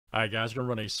All right, guys, we're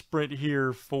going to run a sprint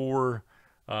here for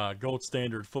Gold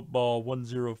Standard Football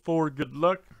 104. Good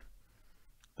luck.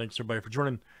 Thanks, everybody, for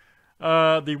joining.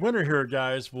 The winner here,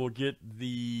 guys, will get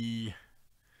the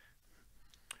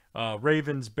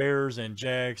Ravens, Bears, and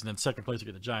Jags, and then second place will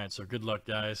get the Giants. So good luck,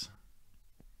 guys.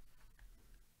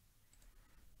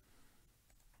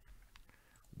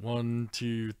 1,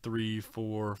 2, 3,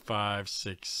 4, 5,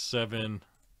 6, 7.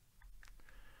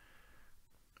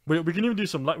 We can even do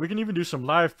some. We can even do some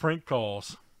live prank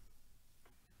calls.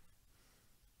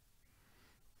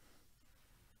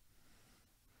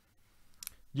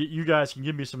 You guys can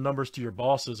give me some numbers to your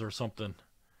bosses or something,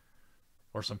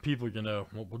 or some people you know.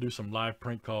 We'll do some live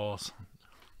prank calls.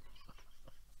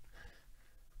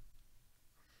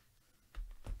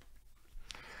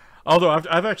 Although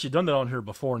I've actually done that on here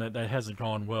before, and that hasn't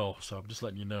gone well. So I'm just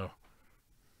letting you know.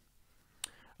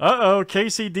 Uh-oh,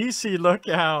 KCDC, look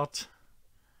out.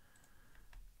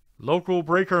 Local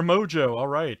Breaker Mojo. All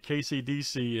right,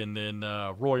 KCDC, and then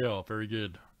Royale. Very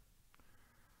good.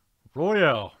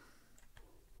 Royale.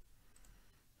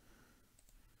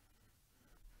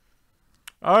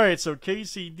 All right, so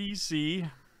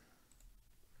KCDC,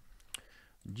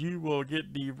 you will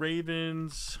get the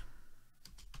Ravens,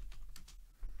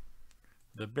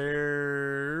 the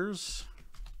Bears,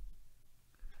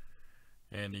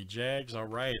 and the Jags. All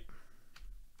right.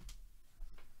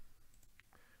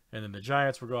 And then the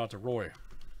Giants will go out to Roy.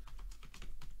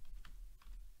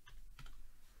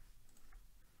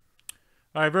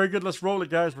 All right, very good. Let's roll it,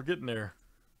 guys. We're getting there.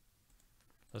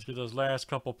 Let's get those last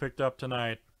couple picked up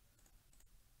tonight.